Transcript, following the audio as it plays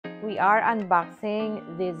we are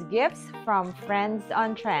unboxing these gifts from Friends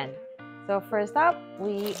on Trend. So first up,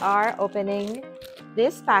 we are opening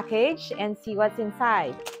this package and see what's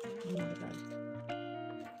inside. Oh my God.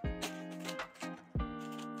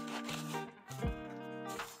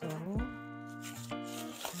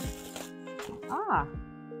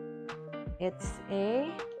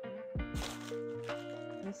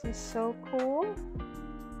 This is so cool.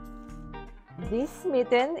 This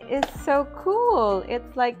mitten is so cool.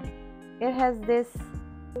 It's like, it has this...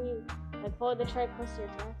 Like hold the tray close to your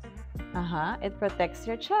chest. It protects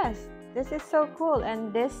your chest. This is so cool.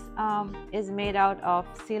 And this is made out of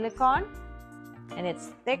silicone. And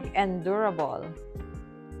it's thick and durable.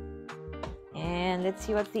 And let's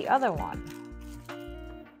see what's the other one.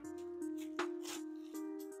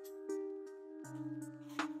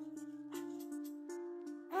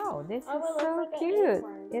 Oh, this is so cute.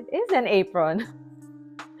 It is an apron.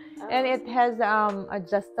 And it has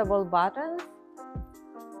adjustable buttons.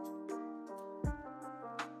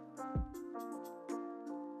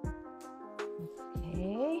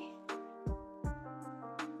 Okay.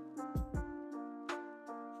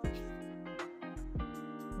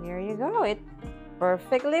 Here you go. It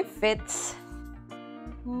perfectly fits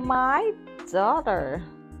my daughter.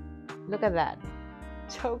 Look at that.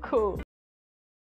 So cool.